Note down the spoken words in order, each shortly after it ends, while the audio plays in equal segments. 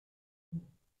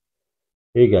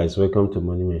Hey guys, welcome to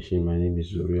Money Machine. My name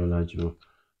is Oriola Joe,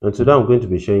 and today I'm going to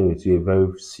be sharing with you a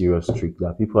very serious trick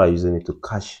that people are using it to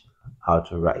cash out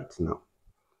right now.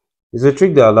 It's a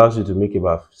trick that allows you to make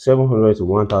about $700 to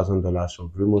 $1,000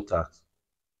 from remote tax.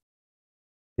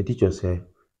 The teacher said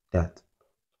that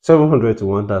 $700 to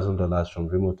 $1,000 from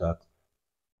remote tax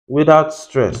without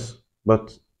stress,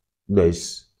 but there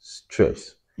is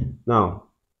stress. Now,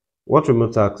 what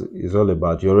remote tax is all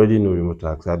about, you already know remote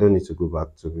tax. I don't need to go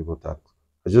back to remote tax.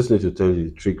 I just need to tell you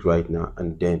the trick right now,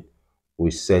 and then we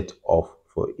set off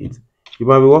for it. You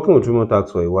might be working with remote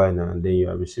tax for a while now, and then you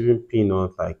are receiving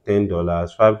peanuts like $10,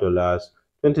 $5,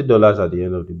 $20 at the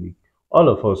end of the week. All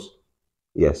of us,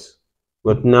 yes.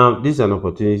 But now this is an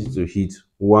opportunity to hit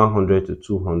 100 to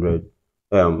 200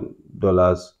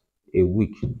 dollars a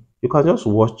week. You can just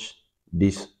watch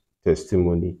this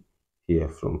testimony here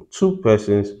from two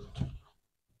persons.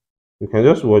 You can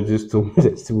just watch this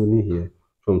testimony here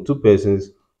from two persons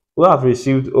who have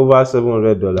received over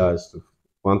 $700 to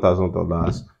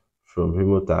 $1,000 from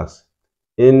remote tax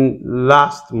in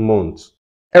last month.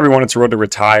 Hey everyone, it's Road to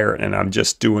Retire, and I'm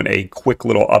just doing a quick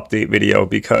little update video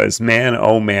because, man,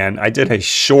 oh man, I did a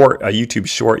YouTube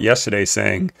short yesterday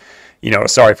saying,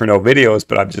 sorry for no videos,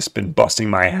 but I've just been busting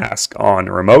my ass on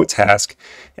remotasks.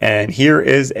 And here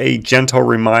is a gentle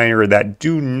reminder that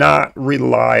do not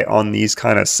rely on these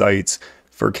kind of sites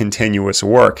for continuous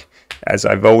work. As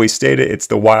I've always stated, it's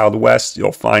the Wild West.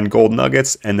 You'll find gold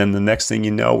nuggets, and then the next thing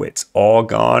you know, it's all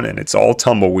gone and it's all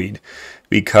tumbleweed.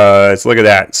 Because look at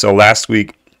that. So last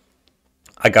week,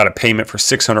 I got a payment for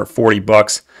 640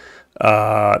 bucks.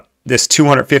 This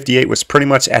 258 was pretty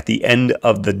much at the end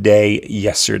of the day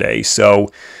yesterday.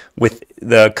 So with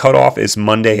the cutoff is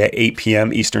Monday at 8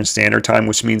 p.m. Eastern Standard Time,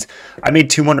 which means I made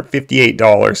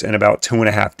 $258 in about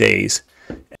 2.5 days.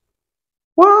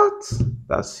 What?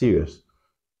 That's serious.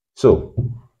 So,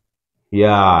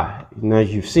 yeah, now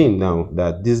you've seen now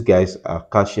that these guys are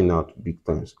cashing out big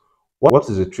times. What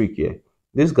is the trick here?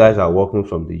 These guys are working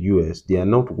from the US. They are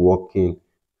not working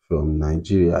from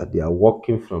Nigeria. They are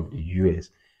working from the US.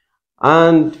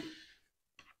 And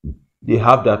they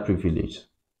have that privilege.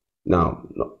 Now,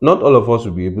 not all of us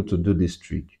will be able to do this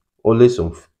trick. Only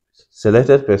some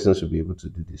selected persons will be able to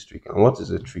do this trick. And what is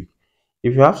the trick?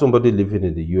 If you have somebody living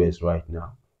in the US right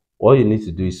now, all you need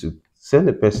to do is to send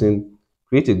the person,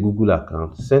 create a Google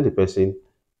account, send the person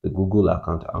the Google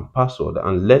account and password,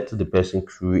 and let the person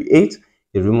create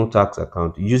a remote tax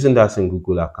account using that same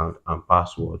Google account and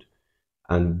password,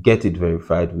 and get it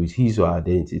verified with his or her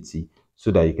identity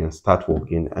so that you can start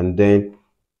working, and then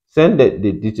send the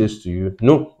details to you.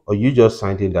 No, or you just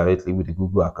signed in directly with the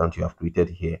Google account you have created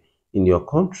here in your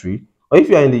country. Or if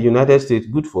you are in the United States,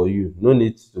 good for you. No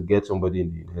need to get somebody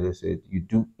in the United States. You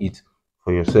do it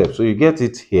for yourself. So you get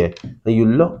it here and you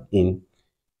log in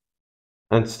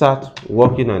and start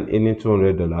working and earning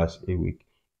 $200 a week.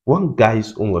 One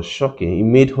guy's own was shocking. He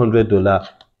made $100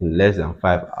 in less than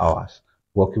 5 hours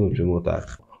working with remote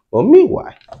tax. But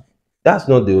meanwhile, that's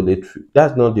not the only trick.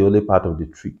 That's not the only part of the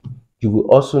trick. You will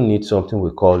also need something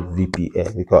we call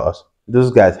VPN, because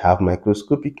those guys have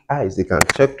microscopic eyes. They can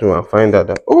check through and find out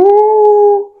that,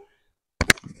 oh,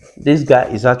 this guy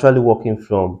is actually working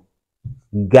from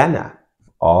Ghana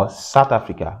or South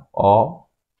Africa or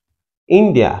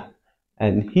India,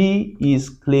 and he is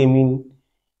claiming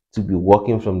to be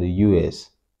working from the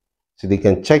US. So they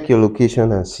can check your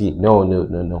location and see,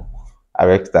 no,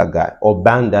 arrest that guy or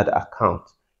ban that account.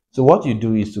 So what you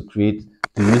do is to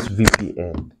use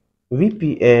VPN.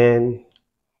 VPN,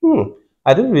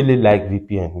 I don't really like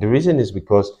VPN. The reason is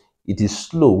because it is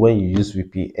slow when you use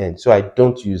VPN, so I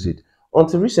don't use it.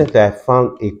 Until recently, I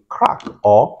found a crack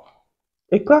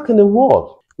in the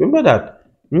wall. Remember that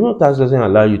remote tax doesn't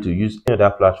allow you to use any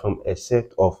other platform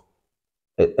except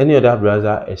any other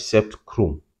browser except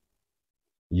Chrome.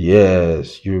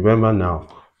 Yes, you remember now.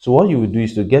 So what you will do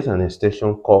is to get an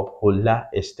extension called Hola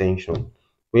extension.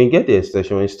 When you get the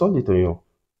extension, install it on your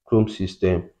Chrome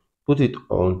system, put it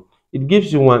on. It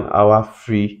gives you 1 hour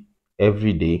free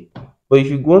every day. But if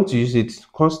you want to use it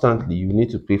constantly, you need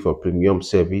to pay for premium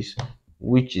service,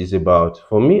 which is about,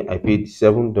 for me, I paid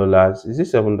 $7. Is it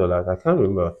 $7? I can't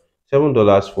remember.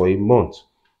 $7 for a month.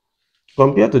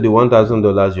 Compared to the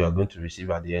 $1,000 you are going to receive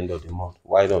at the end of the month,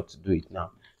 why not do it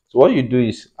now? So what you do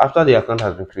is, after the account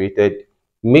has been created,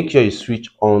 make sure you switch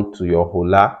on to your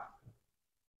Hola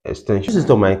extension. This is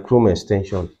on my Chrome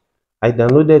extension. I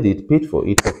downloaded it, paid for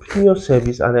it for premium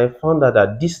service, and I found out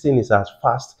that this thing is as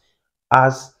fast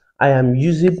as I am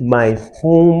using my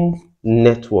home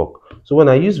network. So when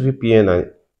I use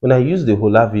VPN, when I use the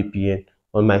Hola VPN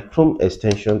on my Chrome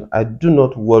extension, I do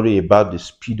not worry about the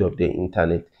speed of the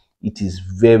internet. It is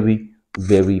very,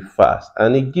 very fast,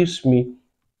 and it gives me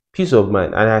peace of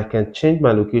mind, and I can change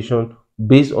my location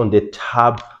based on the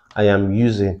tab I am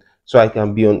using. So I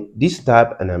can be on this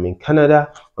tab and I'm in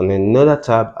Canada, on another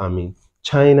tab I'm in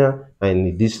China, and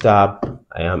in this tab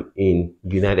I am in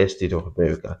United States of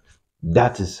America.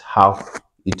 That is how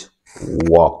it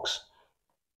works.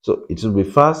 So it will be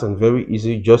fast and very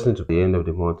easy. Just need to the end of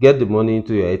the month get the money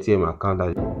into your ATM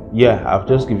account. Yeah, I've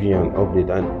just given you an update,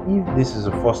 and if this is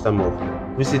the first time of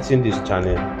visiting this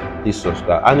channel, please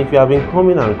subscribe. And if you have been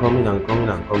coming and coming and coming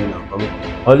and coming and coming,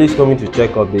 always coming to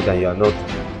check update, and you are not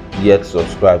yet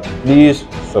subscribed, please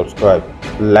subscribe,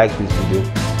 like this video,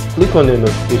 click on the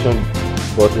notification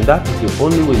button. That is the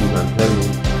only way you can tell me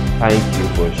thank you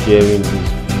for sharing this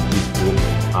beautiful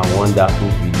and wonderful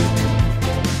video.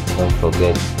 Don't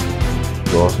forget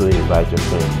to also invite your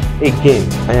friends.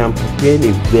 Again, I am preparing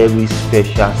a very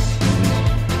special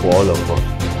series for all of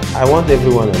us. I want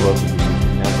every one of us to be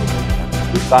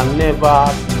millionaires. You can never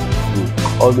do,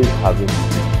 always having to.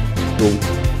 So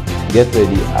get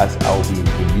ready, as I'll be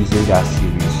releasing that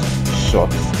series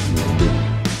shortly.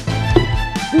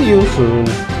 See you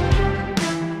soon.